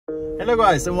Hello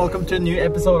guys, and welcome to a new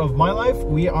episode of My Life.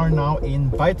 We are now in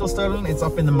BEITOSTØLEN. It's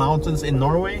up in the mountains in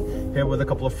Norway, here with a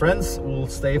couple of friends. We'll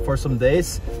stay for some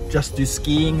days, just do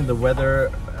skiing. The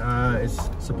weather is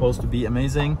supposed to be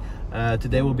amazing.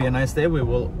 Today will be a nice day. We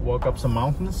will walk up some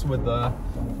mountains with the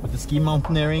ski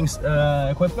mountaineering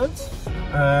equipment.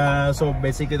 So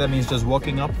basically that means just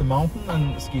walking up the mountain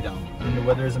and ski down. And the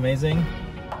weather is amazing.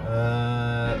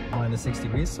 Minus 6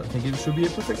 degrees. I think it should be a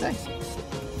perfect day.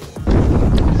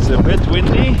 It's a bit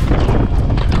windy,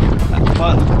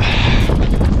 but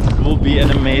it will be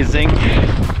an amazing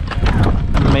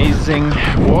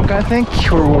walk. I think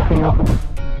we're walking up.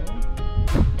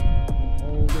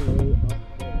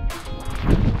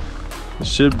 It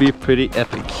should be pretty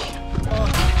epic.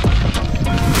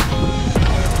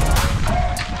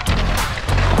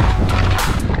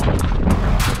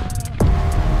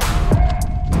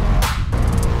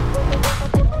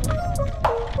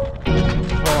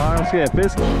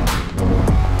 Episk.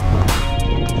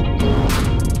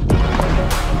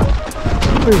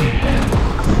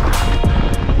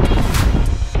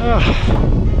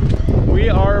 We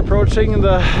are approaching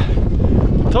the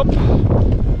top,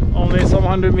 only some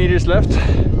 100 meters left,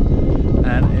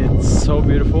 and it's so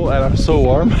beautiful and I'm so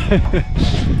warm.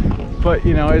 But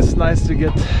you know, it's nice to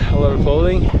get a lot of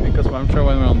clothing, because I'm sure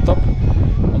when we're on top,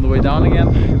 on the way down again,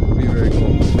 it will be very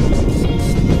cold.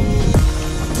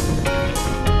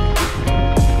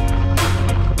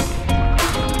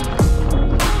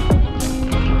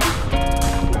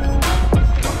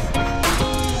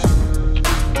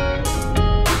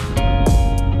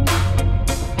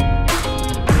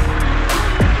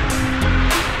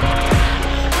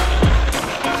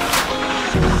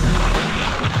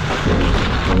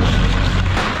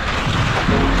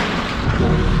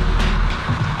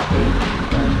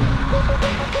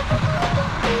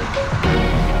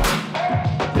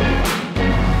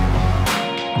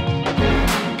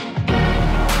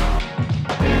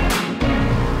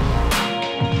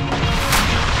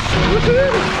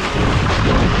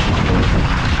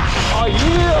 Oh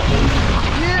yeah!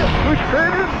 Yeah! We're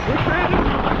training! We're training!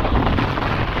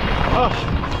 Oh,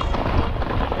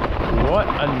 what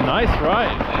a nice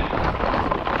ride!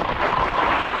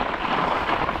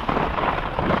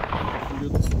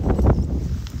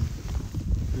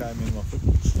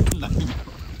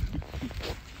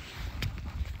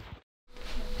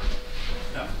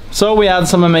 So we had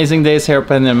some amazing days here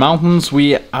up in the mountains.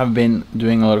 We have been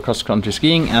doing a lot of cross-country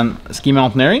skiing and ski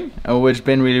mountaineering, which has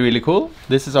been really cool.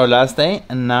 This is our last day,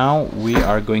 and now we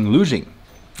are going luging,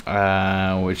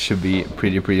 which should be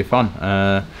pretty fun.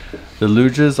 The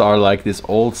luges are like these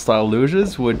old style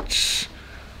luges, which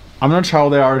I'm not sure how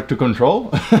they are to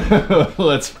control.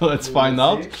 let's find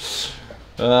out.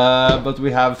 But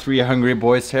we have 3 hungry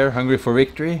boys here, hungry for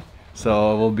victory.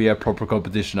 So it will be a proper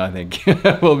competition, I think.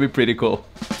 It will be pretty cool.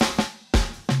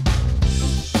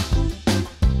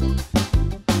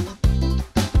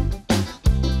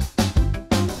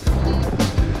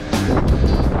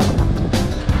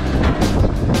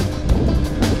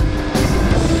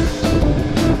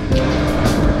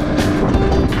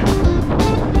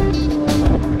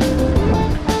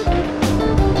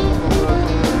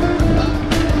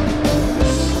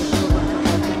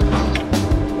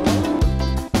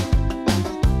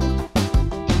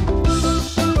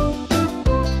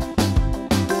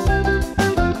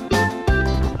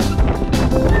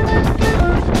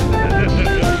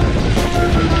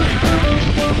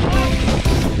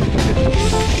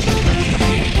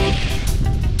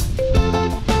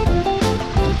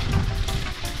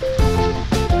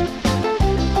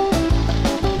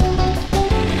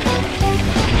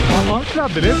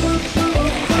 Sladder.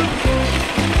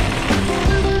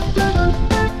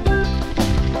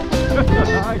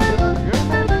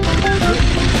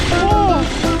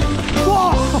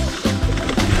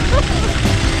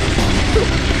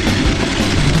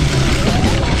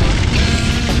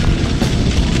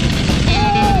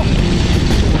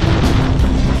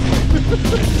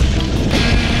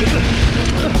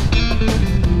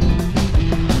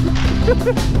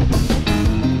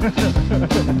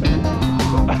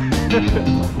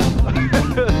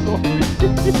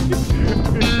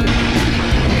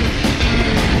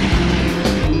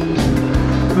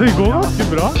 Det går ganske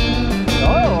bra.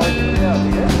 Ja,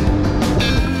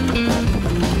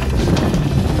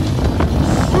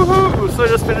 Woohoo! So I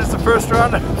just finished the first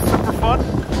round. Super fun.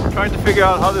 Trying to figure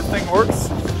out how this thing works.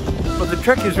 But the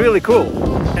trick is really cool.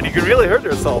 And you can really hurt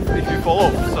yourself if you fall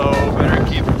off. So better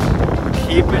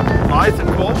keep it nice and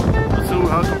cool until we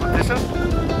have competition.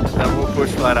 Then we'll push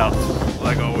flat out,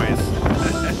 like always.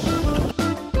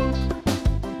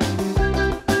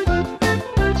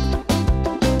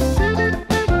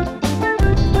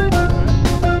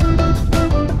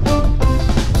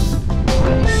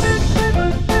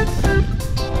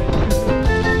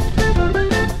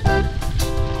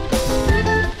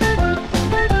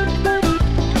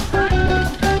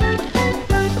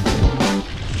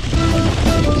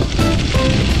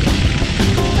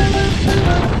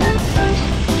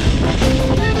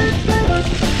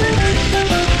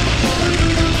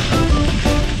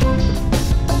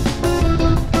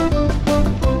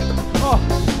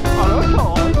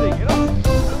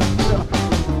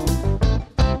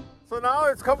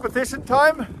 it's competition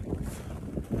time.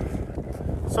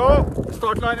 So,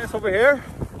 start line is over here.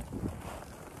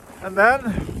 And then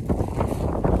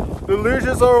the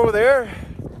luges are over there.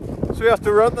 So you have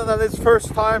to run, and then it's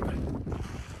first time,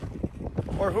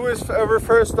 or who is ever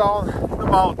first down the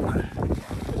mountain.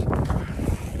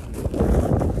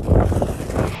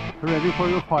 Ready for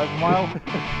your 5 mile?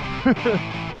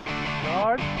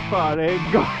 Start,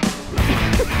 ferdig, go!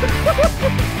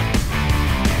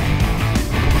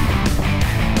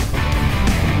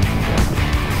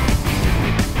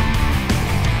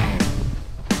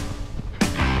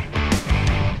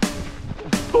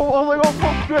 Oh my god,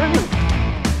 fuck me!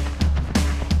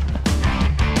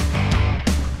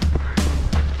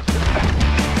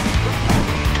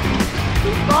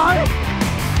 Nei!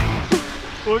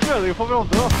 Hvor gleder jeg på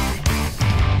hverandre da?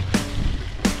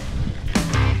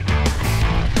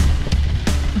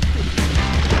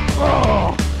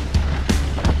 Åh!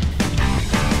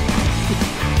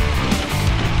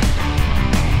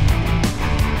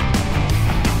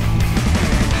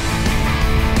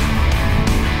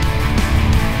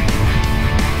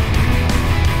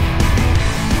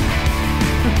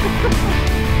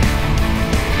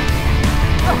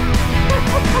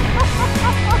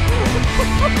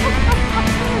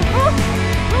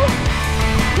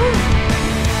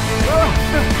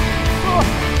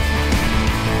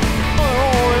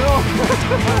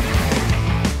 Oh,